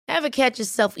Ever catch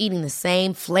yourself eating the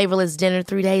same flavorless dinner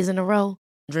 3 days in a row?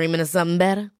 Dreaming of something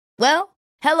better? Well,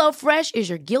 HelloFresh is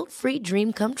your guilt-free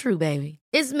dream come true, baby.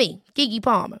 It's me, Keke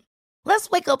Palmer. Let's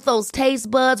wake up those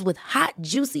taste buds with hot,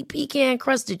 juicy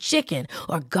pecan-crusted chicken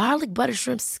or garlic butter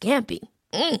shrimp scampi.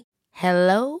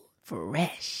 Hello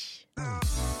Fresh.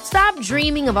 Stop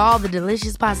dreaming of all the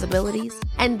delicious possibilities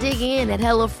and dig in at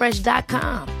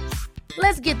HelloFresh.com.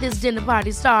 Let's get this dinner party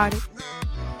started.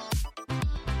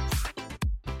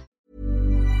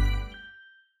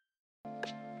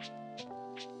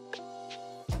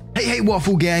 Hey,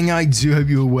 Waffle Gang, I do hope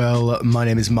you're well. My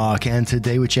name is Mark, and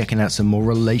today we're checking out some more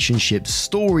relationship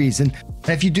stories. And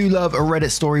if you do love a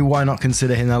Reddit story, why not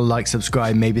consider hitting that like,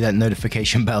 subscribe, maybe that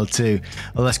notification bell too.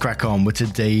 Well, let's crack on with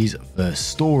today's first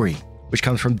story, which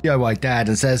comes from DIY Dad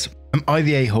and says, "Am I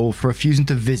the a-hole for refusing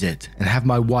to visit and have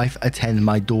my wife attend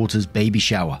my daughter's baby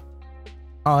shower?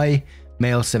 I,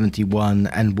 male 71,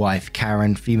 and wife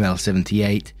Karen, female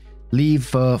 78, leave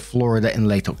for Florida in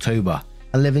late October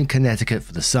and live in Connecticut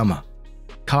for the summer.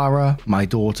 Cara, my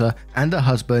daughter, and her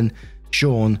husband,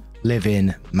 Sean, live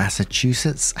in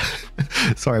Massachusetts."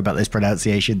 Sorry about those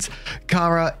pronunciations.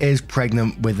 Cara is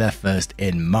pregnant with their first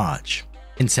in March.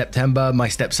 In September, my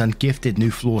stepson gifted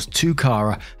new floors to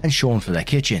Cara and Sean for their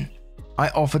kitchen. I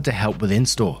offered to help with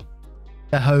install.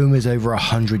 Their home is over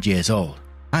 100 years old.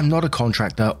 I'm not a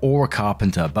contractor or a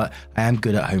carpenter, but I am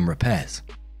good at home repairs.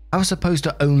 I was supposed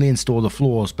to only install the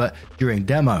floors, but during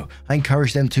demo, I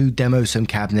encouraged them to demo some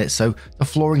cabinets so the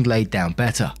flooring laid down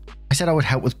better. I said I would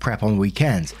help with prep on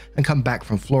weekends and come back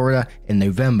from Florida in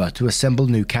November to assemble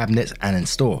new cabinets and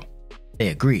install. They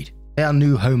agreed. They are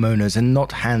new homeowners and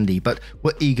not handy, but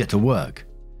were eager to work.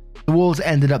 The walls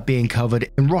ended up being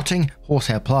covered in rotting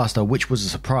horsehair plaster, which was a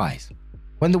surprise.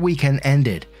 When the weekend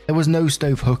ended, there was no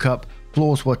stove hookup,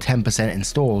 floors were 10%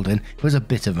 installed, and it was a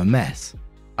bit of a mess.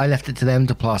 I left it to them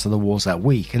to plaster the walls that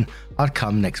week, and I'd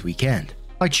come next weekend.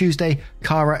 By Tuesday,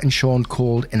 Cara and Sean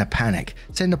called in a panic,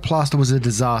 saying the plaster was a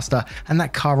disaster and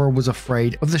that Cara was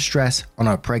afraid of the stress on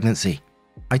her pregnancy.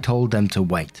 I told them to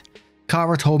wait.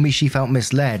 Cara told me she felt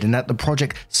misled and that the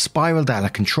project spiraled out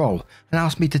of control and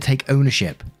asked me to take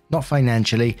ownership, not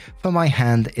financially, for my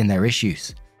hand in their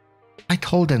issues. I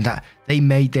told them that they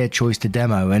made their choice to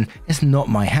demo and it's not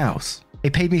my house.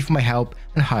 They paid me for my help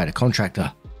and hired a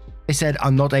contractor. They said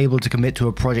I'm not able to commit to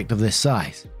a project of this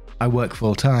size. I work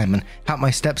full time and help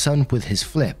my stepson with his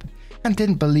flip, and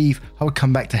didn't believe I would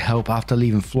come back to help after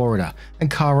leaving Florida, and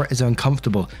Cara is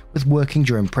uncomfortable with working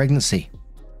during pregnancy.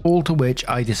 All to which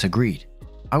I disagreed.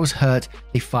 I was hurt,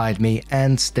 they fired me,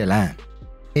 and still am.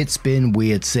 It's been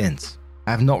weird since.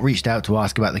 I have not reached out to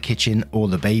ask about the kitchen or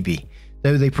the baby,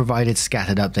 though they provided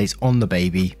scattered updates on the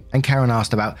baby, and Karen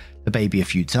asked about the baby a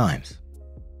few times.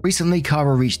 Recently,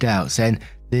 Cara reached out saying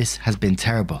this has been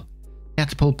terrible. They had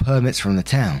to pull permits from the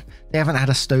town. They haven't had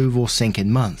a stove or sink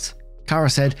in months. Cara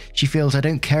said she feels I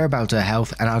don't care about her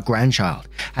health and our grandchild,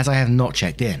 as I have not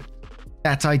checked in.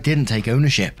 That I didn't take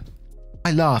ownership.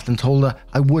 I laughed and told her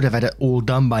I would have had it all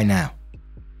done by now.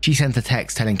 She sent a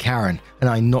text telling Karen and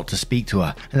I not to speak to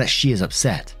her and that she is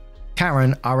upset.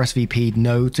 Karen RSVP'd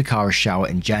no to Cara's shower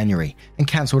in January and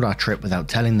cancelled our trip without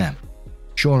telling them.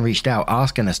 Sean reached out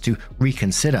asking us to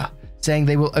reconsider, saying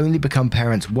they will only become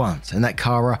parents once and that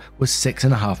Cara was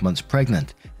 6.5 months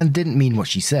pregnant and didn't mean what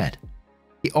she said.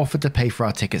 He offered to pay for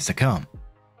our tickets to come.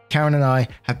 Karen and I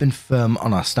have been firm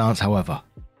on our stance, however.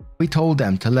 We told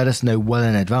them to let us know well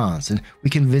in advance and we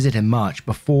can visit in March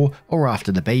before or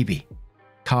after the baby.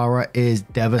 Cara is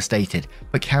devastated,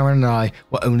 but Karen and I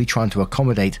were only trying to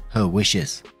accommodate her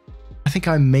wishes. I think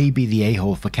I may be the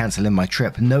a-hole for cancelling my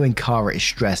trip knowing Cara is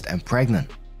stressed and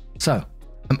pregnant. So,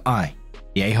 am I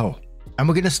the a-hole? And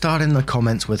we're going to start in the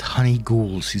comments with Honey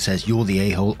Ghouls, who says you're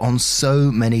the a-hole on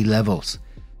so many levels.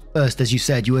 First, as you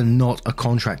said, you are not a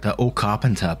contractor or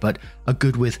carpenter, but are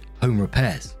good with home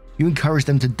repairs. You encouraged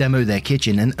them to demo their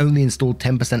kitchen and only installed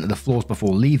 10% of the floors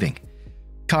before leaving.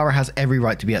 Cara has every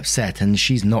right to be upset, and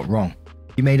she's not wrong.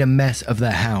 You made a mess of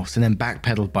their house and then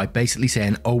backpedaled by basically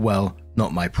saying, oh well,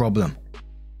 not my problem.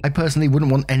 I personally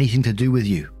wouldn't want anything to do with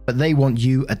you, but they want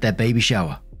you at their baby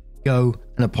shower. Go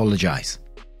and apologize.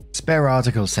 Spare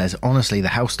Article says, honestly, the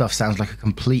house stuff sounds like a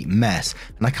complete mess,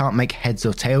 and I can't make heads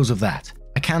or tails of that.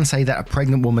 I can say that a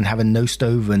pregnant woman having no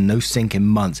stove and no sink in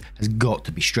months has got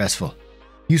to be stressful.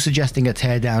 You suggesting a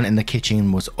teardown in the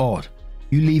kitchen was odd.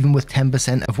 You leaving with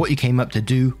 10% of what you came up to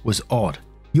do was odd.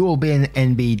 You all being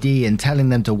NBD and telling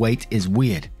them to wait is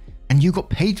weird. And you got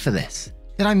paid for this.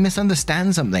 Did I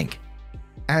misunderstand something?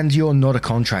 And you're not a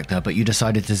contractor, but you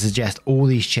decided to suggest all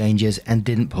these changes and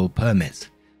didn't pull permits.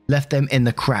 Left them in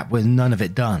the crap with none of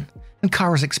it done. And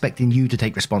Kara's expecting you to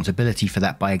take responsibility for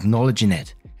that by acknowledging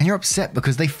it, and you're upset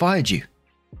because they fired you.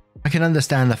 I can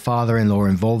understand the father-in-law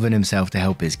involving himself to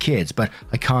help his kids, but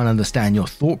I can't understand your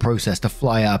thought process to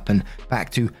fly up and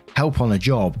back to help on a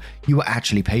job you were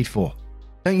actually paid for.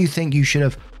 Don't you think you should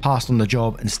have passed on the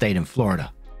job and stayed in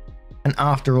Florida? And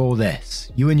after all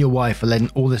this, you and your wife are letting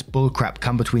all this bullcrap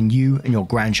come between you and your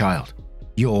grandchild.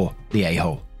 You're the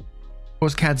a-hole. Of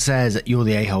course, Cad says that you're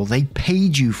the a-hole. They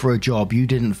paid you for a job you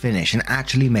didn't finish and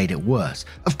actually made it worse.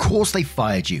 Of course they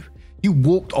fired you. You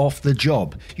walked off the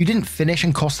job. You didn't finish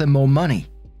and cost them more money.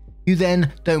 You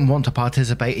then don't want to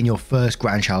participate in your first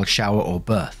grandchild shower or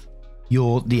birth.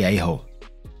 You're the a-hole.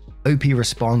 OP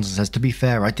responds and says, to be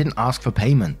fair, I didn't ask for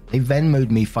payment. They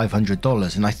Venmo'd me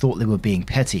 $500 and I thought they were being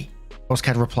petty.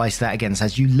 Roscad replies to that again and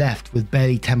says, you left with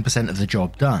barely 10% of the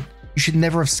job done. You should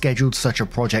never have scheduled such a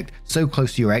project so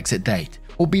close to your exit date,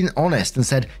 or been honest and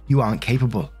said you aren't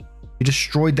capable. You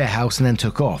destroyed their house and then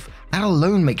took off. That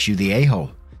alone makes you the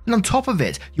a-hole. And on top of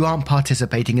it, you aren't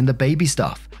participating in the baby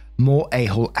stuff. More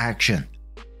a-hole action.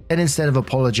 Then instead of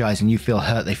apologizing, you feel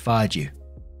hurt they fired you.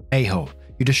 A-hole,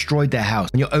 you destroyed their house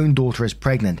and your own daughter is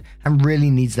pregnant and really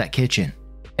needs that kitchen.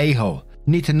 A-hole,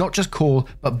 you need to not just call,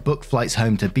 but book flights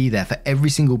home to be there for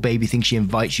every single baby thing she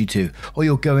invites you to, or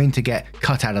you're going to get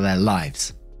cut out of their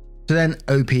lives. So then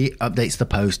OP updates the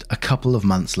post a couple of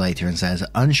months later and says,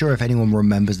 unsure if anyone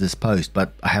remembers this post,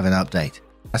 but I have an update.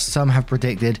 As some have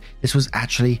predicted, this was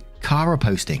actually Kara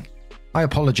posting. I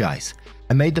apologize.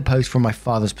 I made the post from my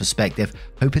father's perspective,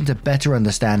 hoping to better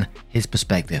understand his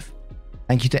perspective.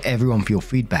 Thank you to everyone for your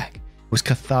feedback. It was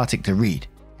cathartic to read.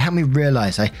 It helped me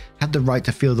realize I had the right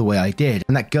to feel the way I did,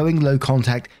 and that going low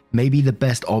contact may be the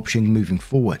best option moving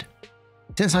forward.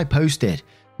 Since I posted,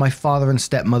 my father and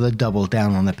stepmother doubled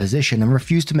down on their position and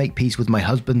refused to make peace with my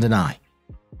husband and I.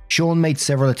 Sean made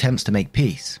several attempts to make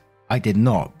peace. I did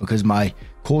not, because my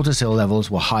cortisol levels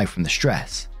were high from the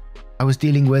stress. I was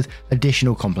dealing with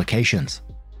additional complications.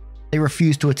 They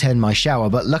refused to attend my shower,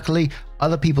 but luckily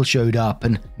other people showed up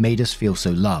and made us feel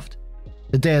so loved.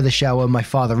 The day of the shower, my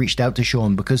father reached out to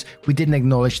Sean because we didn't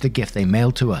acknowledge the gift they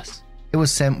mailed to us. It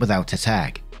was sent without a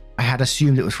tag. I had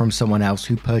assumed it was from someone else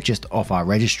who purchased off our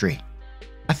registry.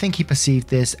 I think he perceived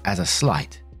this as a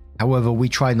slight. However, we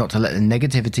tried not to let the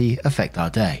negativity affect our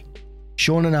day.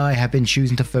 Sean and I have been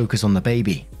choosing to focus on the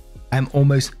baby. I am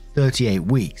almost 38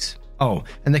 weeks. Oh,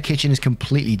 and the kitchen is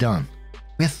completely done.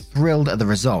 We are thrilled at the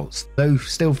results, though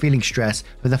still feeling stressed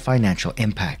with the financial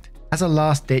impact. As a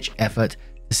last-ditch effort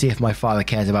to see if my father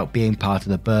cares about being part of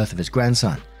the birth of his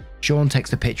grandson, Sean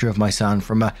takes a picture of my son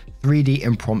from a 3D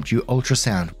impromptu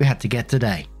ultrasound we had to get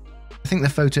today. I think the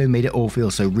photo made it all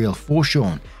feel so real for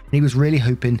Sean, and he was really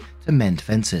hoping to mend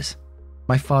fences.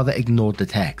 My father ignored the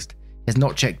text. He has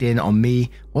not checked in on me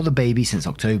or the baby since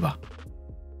October.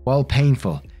 While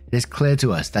painful, it is clear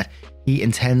to us that he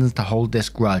intends to hold this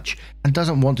grudge and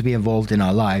doesn't want to be involved in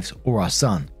our lives or our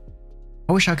son.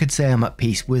 I wish I could say I'm at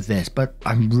peace with this, but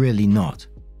I'm really not.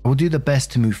 I will do the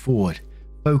best to move forward,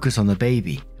 focus on the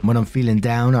baby, and when I'm feeling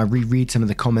down, I reread some of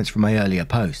the comments from my earlier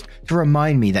post to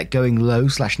remind me that going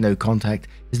low/no contact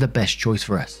is the best choice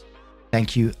for us.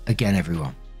 Thank you again,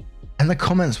 everyone. And the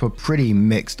comments were pretty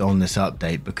mixed on this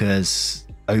update because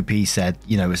OP said,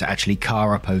 it's actually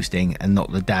Kara posting and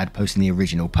not the dad posting the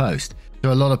original post.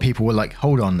 So a lot of people were like,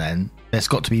 hold on then, there's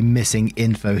got to be missing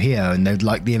info here and they'd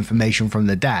like the information from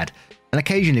the dad. And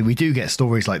occasionally we do get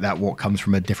stories like that, what comes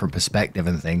from a different perspective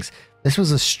and things. This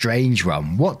was a strange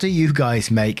one. What do you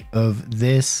guys make of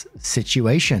this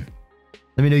situation?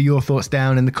 Let me know your thoughts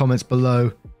down in the comments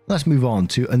below. Let's move on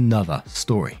to another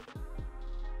story.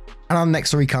 And our next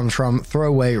story comes from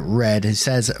Throwaway Red, who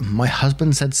says, my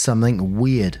husband said something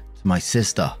weird to my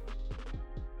sister.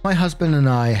 My husband and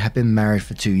I have been married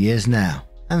for 2 years now,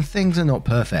 and things are not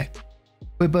perfect.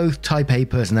 We're both type A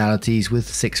personalities with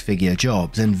six-figure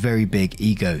jobs and very big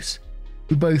egos.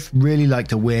 We both really like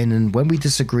to win, and when we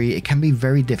disagree, it can be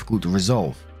very difficult to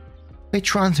resolve. We're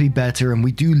trying to be better and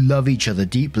we do love each other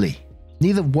deeply.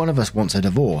 Neither one of us wants a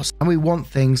divorce, and we want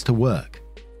things to work.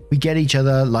 We get each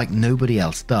other like nobody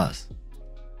else does.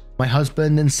 My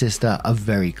husband and sister are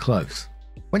very close.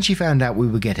 When she found out we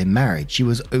were getting married, she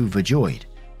was overjoyed.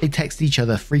 They text each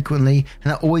other frequently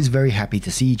and are always very happy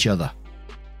to see each other.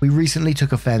 We recently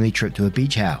took a family trip to a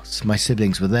beach house. My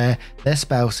siblings were there, their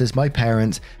spouses, my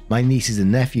parents, my nieces and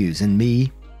nephews, and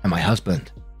me and my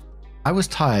husband. I was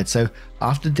tired, so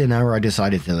after dinner I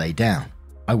decided to lay down.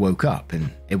 I woke up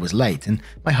and it was late and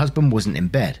my husband wasn't in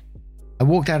bed. I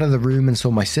walked out of the room and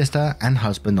saw my sister and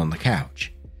husband on the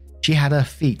couch. She had her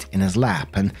feet in his lap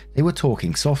and they were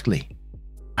talking softly.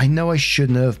 I know I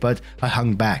shouldn't have, but I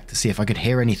hung back to see if I could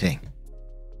hear anything.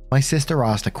 My sister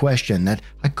asked a question that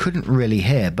I couldn't really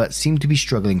hear but seemed to be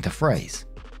struggling to phrase.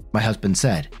 My husband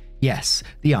said, "Yes,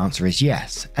 the answer is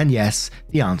yes, and yes,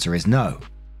 the answer is no."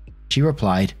 She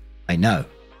replied, "I know."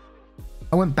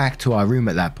 I went back to our room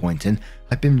at that point and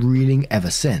I've been reeling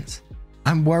ever since.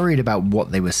 I'm worried about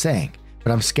what they were saying,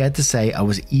 but I'm scared to say I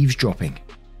was eavesdropping.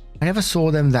 I never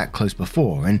saw them that close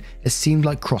before and it seemed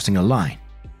like crossing a line.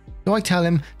 Do I tell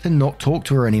him to not talk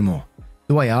to her anymore?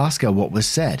 Do I ask her what was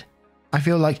said? I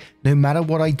feel like no matter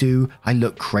what I do, I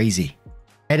look crazy.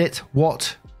 Edit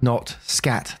what, not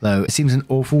scat, though it seems an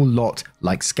awful lot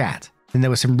like scat. Then there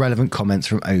were some relevant comments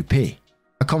from OP.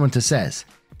 A commenter says,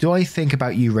 "Do I think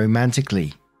about you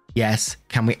romantically? Yes.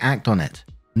 Can we act on it?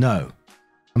 No.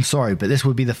 I'm sorry, but this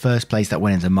would be the first place that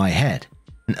went into my head."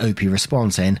 And OP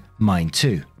responds saying, "Mine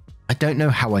too. I don't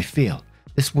know how I feel.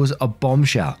 This was a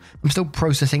bombshell. I'm still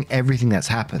processing everything that's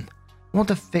happened. I want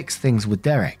to fix things with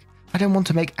Derek. I don't want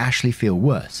to make Ashley feel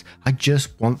worse. I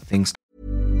just want things."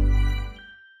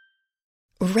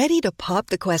 Ready to pop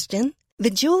the question? The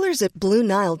jewelers at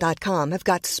BlueNile.com have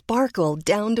got sparkle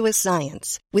down to a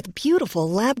science with beautiful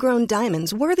lab-grown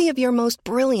diamonds worthy of your most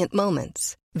brilliant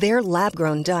moments. Their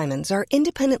lab-grown diamonds are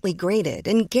independently graded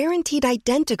and guaranteed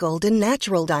identical to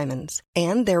natural diamonds,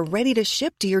 and they're ready to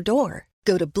ship to your door.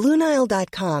 Go to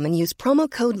BlueNile.com and use promo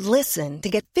code LISTEN to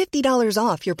get $50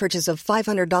 off your purchase of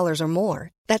 $500 or more.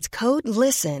 That's code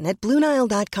LISTEN at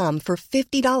BlueNile.com for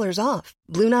 $50 off.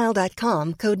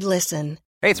 BlueNile.com, code LISTEN.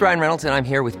 Hey, it's Ryan Reynolds, and I'm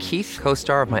here with Keith,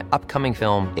 co-star of my upcoming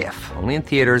film, If, only in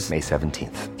theaters May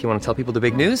 17th. Do you want to tell people the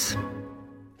big news?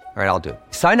 All right, I'll do it.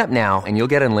 Sign up now and you'll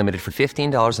get unlimited for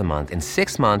 $15 a month and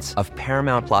 6 months of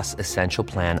Paramount Plus Essential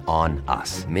Plan on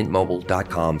us.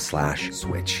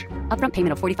 MintMobile.com/switch. Upfront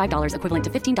payment of $45 equivalent to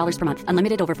 $15 per month.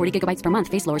 Unlimited over 40 gigabytes per month.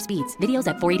 Face lower speeds. Videos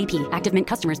at 480p. Active Mint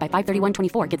customers by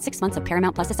 531.24 get 6 months of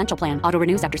Paramount Plus Essential Plan. Auto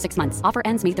renews after 6 months. Offer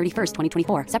ends May 31st,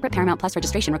 2024. Separate Paramount Plus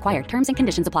registration required. Terms and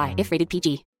conditions apply if rated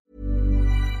PG.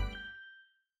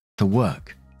 To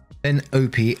work. Then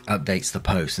OP updates the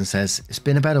post and says, "It's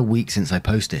been about a week since I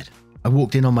posted. I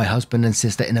walked in on my husband and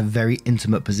sister in a very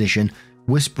intimate position,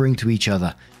 whispering to each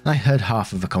other, and I heard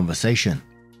half of a conversation.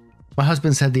 My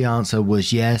husband said the answer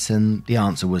was yes and the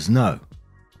answer was no.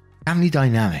 Family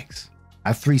dynamics. I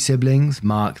have 3 siblings,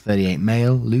 Mark 38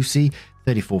 male, Lucy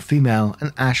 34 female,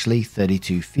 and Ashley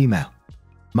 32 female.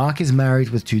 Mark is married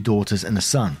with 2 daughters and a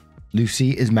son.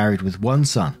 Lucy is married with 1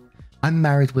 son. I'm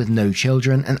married with no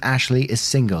children, and Ashley is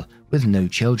single with no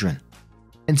children.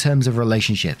 In terms of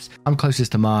relationships, I'm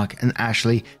closest to Mark and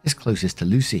Ashley is closest to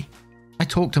Lucy. I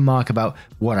talked to Mark about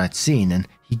what I'd seen and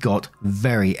he got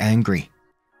very angry.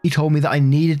 He told me that I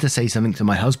needed to say something to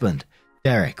my husband,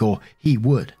 Derek, or he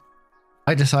would.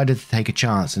 I decided to take a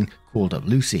chance and called up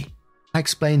Lucy. I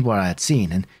explained what I had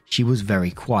seen and she was very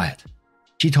quiet.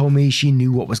 She told me she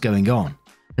knew what was going on,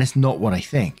 and it's not what I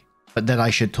think, but that I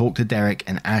should talk to Derek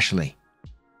and Ashley.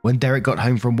 When Derek got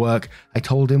home from work, I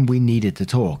told him we needed to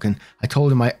talk, and I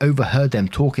told him I overheard them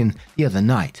talking the other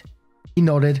night. He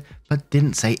nodded, but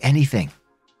didn't say anything.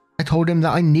 I told him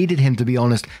that I needed him to be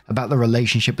honest about the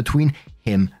relationship between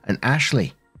him and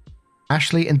Ashley.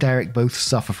 Ashley and Derek both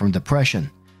suffer from depression.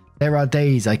 There are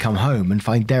days I come home and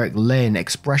find Derek laying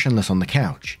expressionless on the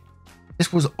couch.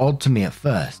 This was odd to me at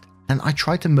first, and I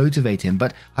tried to motivate him,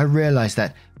 but I realized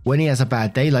that when he has a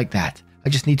bad day like that, I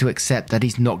just need to accept that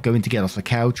he's not going to get off the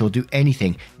couch or do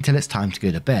anything until it's time to go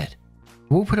to bed.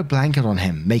 I will put a blanket on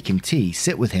him, make him tea,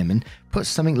 sit with him, and put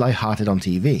something lighthearted on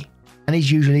TV, and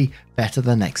he's usually better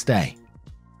the next day.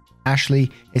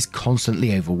 Ashley is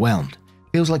constantly overwhelmed,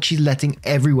 feels like she's letting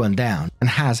everyone down, and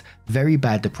has very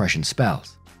bad depression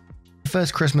spells. The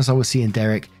first Christmas I was seeing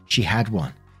Derek, she had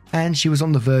one, and she was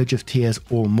on the verge of tears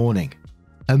all morning.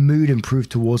 Her mood improved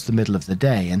towards the middle of the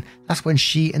day, and that's when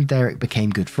she and Derek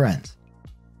became good friends.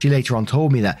 She later on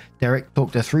told me that Derek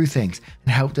talked her through things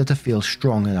and helped her to feel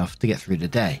strong enough to get through the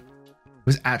day. It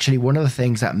was actually one of the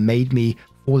things that made me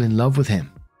fall in love with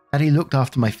him, that he looked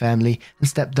after my family and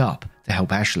stepped up to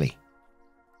help Ashley.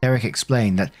 Derek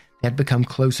explained that they had become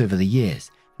close over the years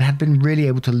and had been really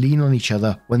able to lean on each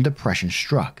other when depression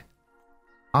struck.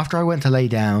 After I went to lay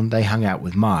down, they hung out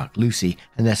with Mark, Lucy,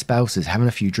 and their spouses having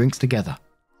a few drinks together.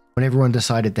 When everyone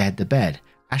decided to head to bed,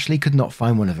 Ashley could not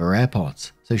find one of her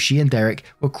AirPods, so she and Derek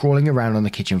were crawling around on the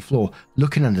kitchen floor,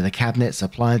 looking under the cabinets,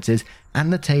 appliances,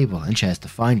 and the table and chairs to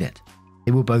find it.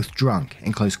 They were both drunk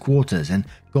in close quarters and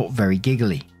got very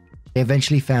giggly. They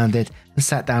eventually found it and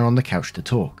sat down on the couch to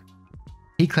talk.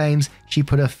 He claims she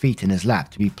put her feet in his lap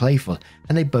to be playful,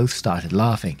 and they both started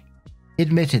laughing. He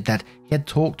admitted that he had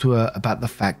talked to her about the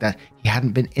fact that he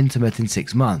hadn't been intimate in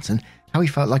 6 months and how he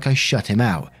felt like I shut him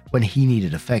out when he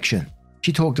needed affection.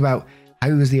 She talked about how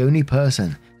he was the only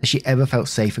person that she ever felt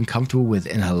safe and comfortable with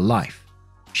in her life.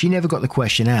 She never got the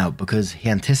question out because he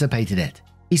anticipated it.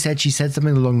 He said she said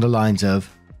something along the lines of,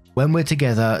 "When we're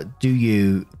together,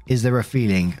 is there a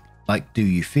feeling like do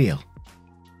you feel?"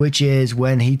 Which is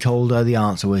when he told her the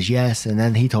answer was yes, and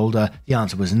then he told her the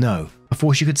answer was no,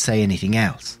 before she could say anything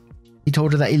else. He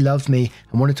told her that he loved me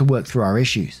and wanted to work through our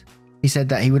issues. He said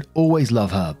that he would always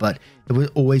love her, but it would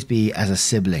always be as a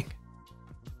sibling.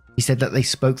 He said that they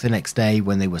spoke the next day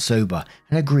when they were sober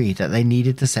and agreed that they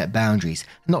needed to set boundaries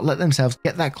and not let themselves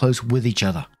get that close with each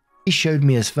other. He showed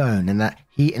me his phone and that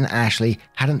he and Ashley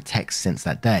hadn't texted since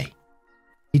that day.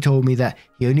 He told me that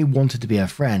he only wanted to be her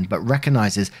friend, but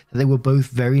recognizes that they were both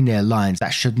very near lines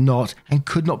that should not and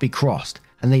could not be crossed,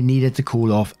 and they needed to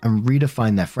cool off and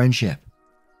redefine their friendship.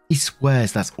 He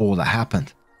swears that's all that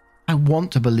happened. I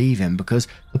want to believe him because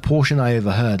the portion I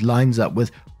overheard lines up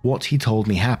with what he told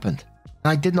me happened.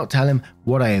 And I did not tell him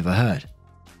what I overheard.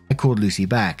 I called Lucy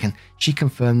back and she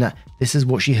confirmed that this is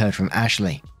what she heard from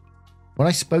Ashley. When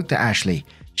I spoke to Ashley,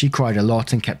 she cried a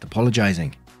lot and kept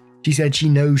apologizing. She said she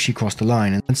knows she crossed the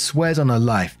line and swears on her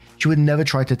life she would never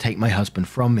try to take my husband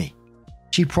from me.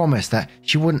 She promised that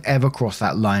she wouldn't ever cross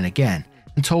that line again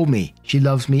and told me she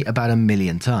loves me about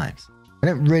 1,000,000 times. I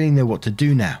don't really know what to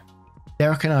do now.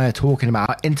 Derek and I are talking about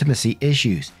our intimacy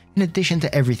issues in addition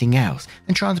to everything else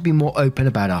and trying to be more open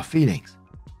about our feelings.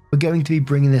 We're going to be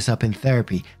bringing this up in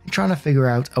therapy and trying to figure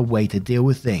out a way to deal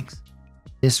with things.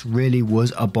 This really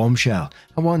was a bombshell,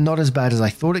 and while not as bad as I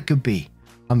thought it could be,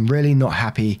 I'm really not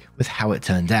happy with how it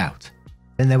turned out.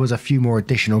 Then there was a few more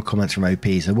additional comments from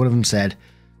OP, so one of them said,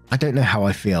 "I don't know how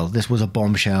I feel, this was a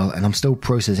bombshell and I'm still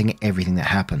processing everything that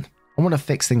happened. I want to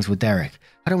fix things with Derek.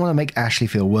 I don't want to make Ashley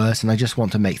feel worse and I just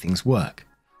want to make things work."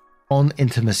 On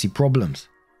intimacy problems.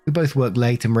 We both work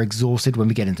late and we're exhausted when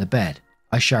we get into bed.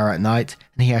 I shower at night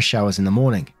and he has showers in the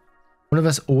morning. One of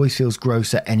us always feels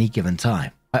gross at any given time.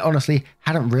 I honestly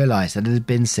hadn't realized that it had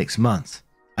been 6 months.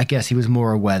 I guess he was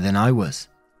more aware than I was.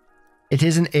 It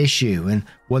is an issue and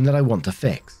one that I want to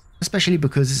fix, especially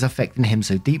because it's affecting him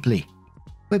so deeply.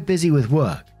 We're busy with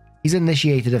work. He's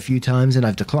initiated a few times and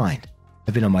I've declined.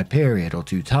 I've been on my period or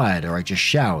too tired or I just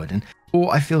showered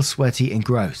or I feel sweaty and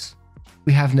gross.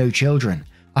 We have no children.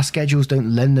 Our schedules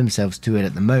don't lend themselves to it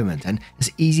at the moment and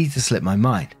it's easy to slip my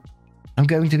mind. I'm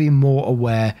going to be more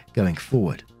aware going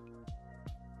forward.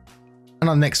 And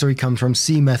our next story comes from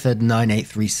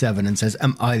CMethod9837 and says,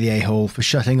 "Am I the a-hole for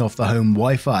shutting off the home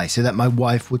Wi-Fi so that my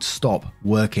wife would stop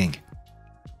working?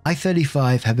 I,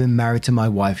 35, have been married to my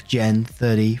wife Jen,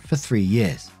 30, for 3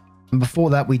 years. And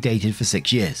before that we dated for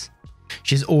 6 years.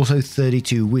 She's also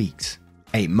 32 weeks,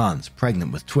 8 months,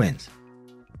 pregnant with twins.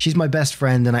 She's my best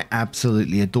friend and I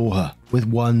absolutely adore her, with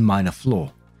one minor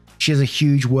flaw. She is a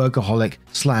huge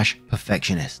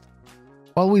workaholic/perfectionist.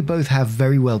 While we both have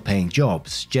very well-paying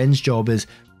jobs, Jen's job is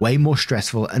way more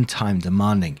stressful and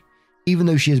time-demanding. Even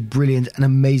though she is brilliant and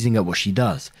amazing at what she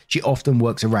does, she often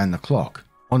works around the clock,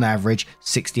 on average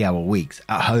 60-hour weeks,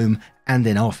 at home and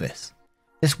in office.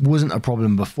 This wasn't a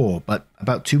problem before, but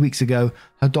about 2 weeks ago,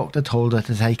 her doctor told her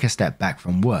to take a step back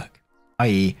from work,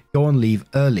 i.e. go on leave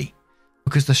early,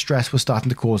 because the stress was starting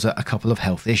to cause her a couple of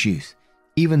health issues,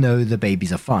 even though the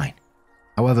babies are fine.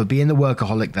 However, being the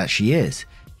workaholic that she has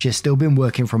still been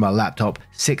working from her laptop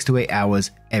 6 to 8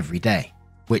 hours every day.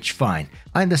 Which, fine,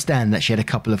 I understand that she had a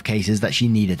couple of cases that she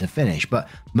needed to finish, but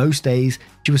most days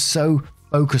she was so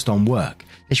focused on work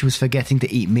that she was forgetting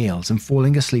to eat meals and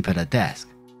falling asleep at her desk.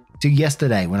 So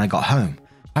yesterday when I got home,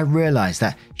 I realized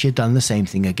that she had done the same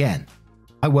thing again.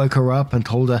 I woke her up and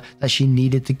told her that she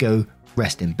needed to go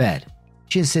rest in bed.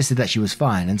 She insisted that she was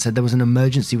fine and said there was an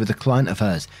emergency with a client of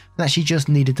hers and that she just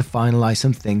needed to finalize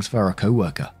some things for her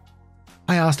co-worker.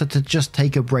 I asked her to just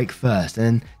take a break first and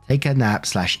then take a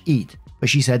nap/eat, but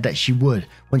she said that she would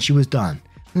when she was done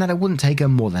and that it wouldn't take her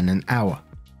more than an hour.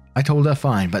 I told her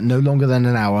fine, but no longer than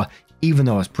an hour, even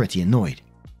though I was pretty annoyed.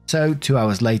 So 2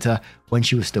 hours later, when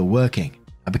she was still working,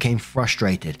 I became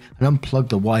frustrated and unplugged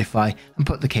the Wi-Fi and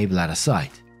put the cable out of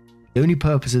sight. The only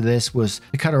purpose of this was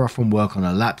to cut her off from work on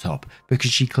her laptop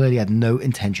because she clearly had no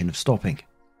intention of stopping.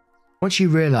 Once she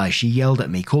realized, she yelled at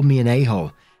me, called me an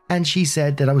a-hole, and she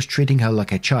said that I was treating her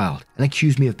like a child and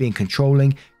accused me of being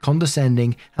controlling,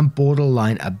 condescending, and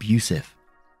borderline abusive.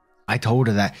 I told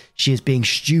her that she is being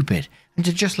stupid and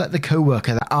to just let the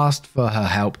co-worker that asked for her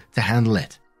help to handle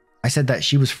it. I said that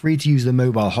she was free to use the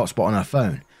mobile hotspot on her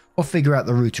phone or figure out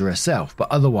the router herself,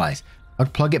 but otherwise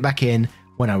I'd plug it back in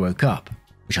when I woke up,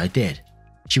 which I did.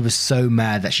 She was so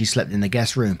mad that she slept in the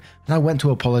guest room and I went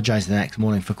to apologize the next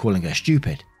morning for calling her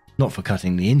stupid, not for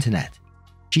cutting the internet.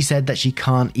 She said that she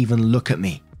can't even look at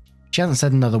me. She hasn't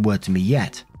said another word to me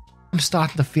yet. I'm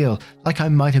starting to feel like I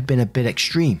might have been a bit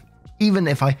extreme, even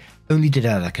if I only did it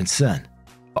out of concern.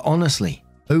 But honestly,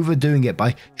 overdoing it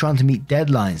by trying to meet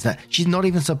deadlines that she's not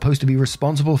even supposed to be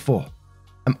responsible for.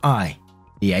 Am I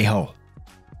the a-hole?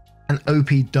 And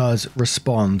OP does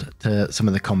respond to some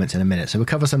of the comments in a minute, so we'll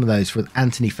cover some of those with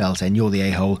Anthony Fell saying, "You're the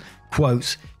a-hole."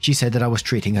 Quotes, "She said that I was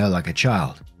treating her like a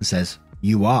child," and says,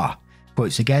 "You are."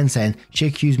 Quotes again saying, "She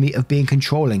accused me of being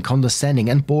controlling, condescending,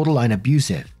 and borderline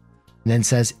abusive." And then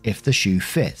says, "If the shoe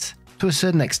fits." To a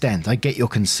certain extent, I get your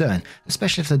concern,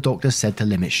 especially if the doctor said to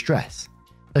limit stress.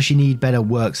 Does she need better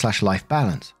work/life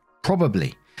balance?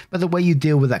 Probably, but the way you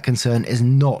deal with that concern is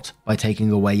not by taking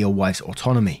away your wife's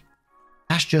autonomy.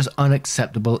 That's just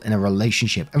unacceptable in a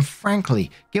relationship, and frankly,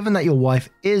 given that your wife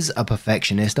is a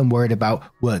perfectionist and worried about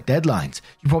work deadlines,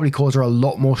 you probably cause her a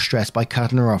lot more stress by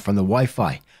cutting her off from the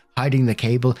Wi-Fi, hiding the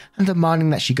cable, and demanding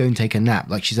that she go and take a nap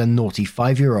like she's a naughty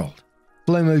 5-year-old.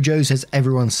 Flomo Joe says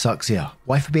everyone sucks here.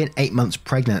 Wife for being 8 months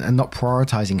pregnant and not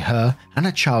prioritizing her and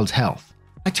her child's health.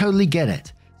 I totally get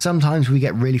it. Sometimes we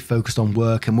get really focused on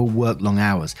work and we'll work long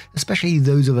hours, especially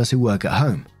those of us who work at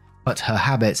home. But her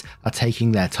habits are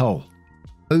taking their toll.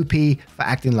 OP for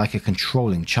acting like a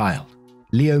controlling child.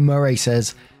 Leo Murray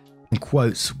says, in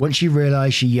quotes, "Once she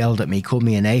realized, she yelled at me, called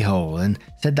me an a-hole, and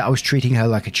said that I was treating her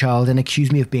like a child and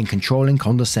accused me of being controlling,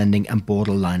 condescending, and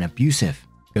borderline abusive."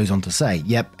 Goes on to say,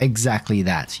 "Yep, exactly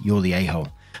that. You're the a-hole.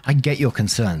 I get your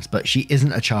concerns, but she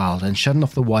isn't a child, and shutting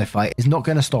off the Wi-Fi is not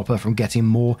going to stop her from getting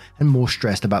more and more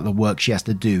stressed about the work she has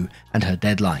to do and her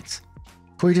deadlines."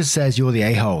 Coitus says, "You're the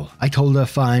a-hole. I told her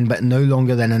fine, but no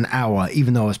longer than an hour,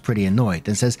 even though I was pretty annoyed."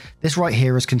 Then says, "This right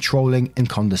here is controlling and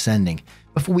condescending,"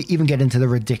 before we even get into the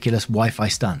ridiculous Wi-Fi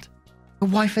stunt. The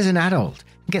wife is an adult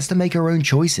and gets to make her own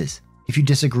choices. If you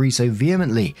disagree so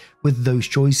vehemently with those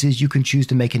choices, you can choose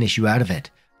to make an issue out of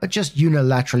it. But just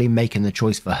unilaterally making the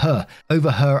choice for her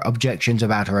over her objections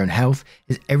about her own health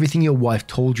is everything your wife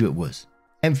told you it was.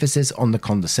 Emphasis on the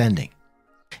condescending.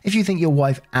 If you think your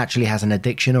wife actually has an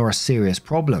addiction or a serious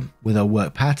problem with her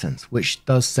work patterns, which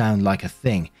does sound like a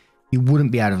thing you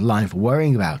wouldn't be out of line for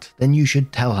worrying about, then you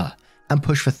should tell her and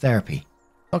push for therapy.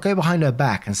 Not go behind her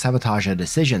back and sabotage her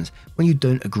decisions when you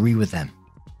don't agree with them.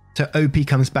 So OP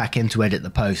comes back in to edit the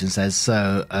post and says,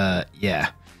 yeah.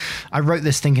 I wrote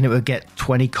this thinking it would get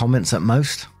 20 comments at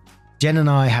most. Jen and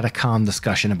I had a calm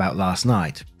discussion about last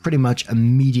night, pretty much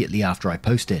immediately after I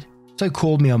posted. So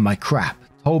called me on my crap,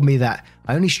 told me that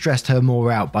I only stressed her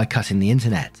more out by cutting the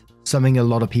internet, something a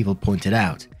lot of people pointed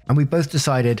out, and we both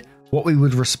decided what we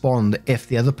would respond if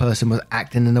the other person was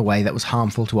acting in a way that was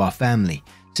harmful to our family,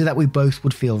 so that we both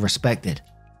would feel respected.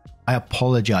 I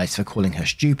apologized for calling her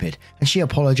stupid, and she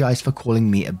apologized for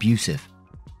calling me abusive.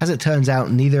 As it turns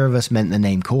out, neither of us meant the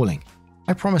name calling.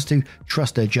 I promised to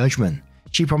trust her judgment.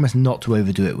 She promised not to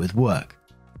overdo it with work.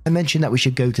 I mentioned that we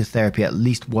should go to therapy at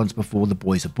least once before the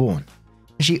boys are born,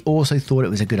 and she also thought it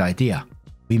was a good idea.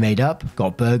 We made up,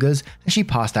 got burgers, and she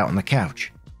passed out on the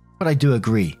couch. But I do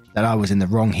agree that I was in the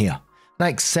wrong here, and I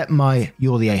accept my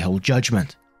 "you're the a-hole"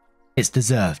 judgment. It's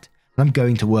deserved, and I'm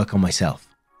going to work on myself.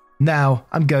 Now,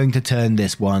 I'm going to turn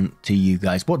this one to you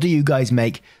guys. What do you guys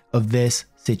make of this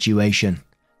situation?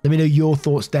 Let me know your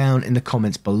thoughts down in the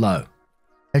comments below.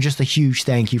 And just a huge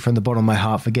thank you from the bottom of my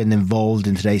heart for getting involved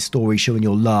in today's story, showing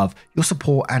your love, your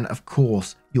support, and of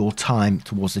course, your time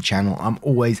towards the channel. I'm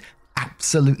always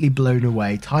absolutely blown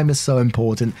away. Time is so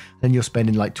important, and you're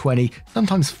spending like 20,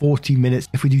 sometimes 40 minutes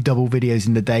if we do double videos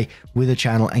in the day with the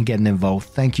channel and getting involved.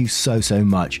 Thank you so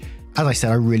much. As I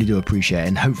said, I really do appreciate it,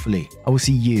 and hopefully I will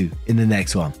see you in the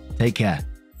next one. Take care.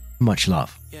 Much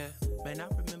love. Yeah, man, I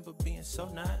remember being so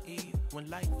naive when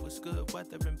life was good,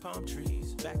 weather and palm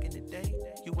trees. Back in the day,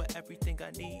 you were everything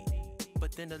I need.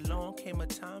 But then along came a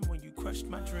time when you crushed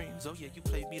my dreams. Oh yeah, you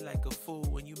played me like a fool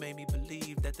when you made me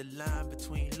believe that the line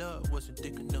between love wasn't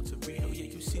thick enough to read. Oh yeah,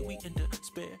 you see we in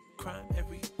despair, crime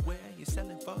everywhere. You're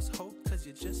selling false hope cause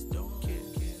you just don't care.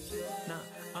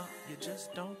 Nah, you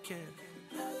just don't care.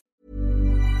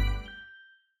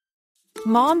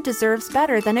 Mom deserves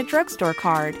better than a drugstore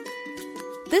card.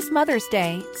 This Mother's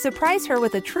Day, surprise her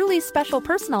with a truly special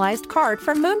personalized card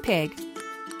from Moonpig.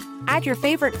 Add your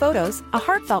favorite photos, a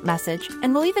heartfelt message,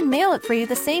 and we'll even mail it for you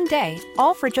the same day,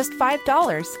 all for just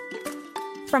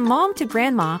 $5. From mom to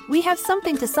grandma, we have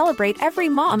something to celebrate every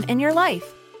mom in your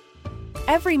life.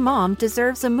 Every mom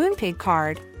deserves a Moonpig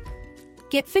card.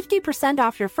 Get 50%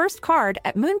 off your first card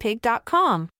at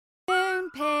moonpig.com.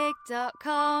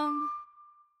 Moonpig.com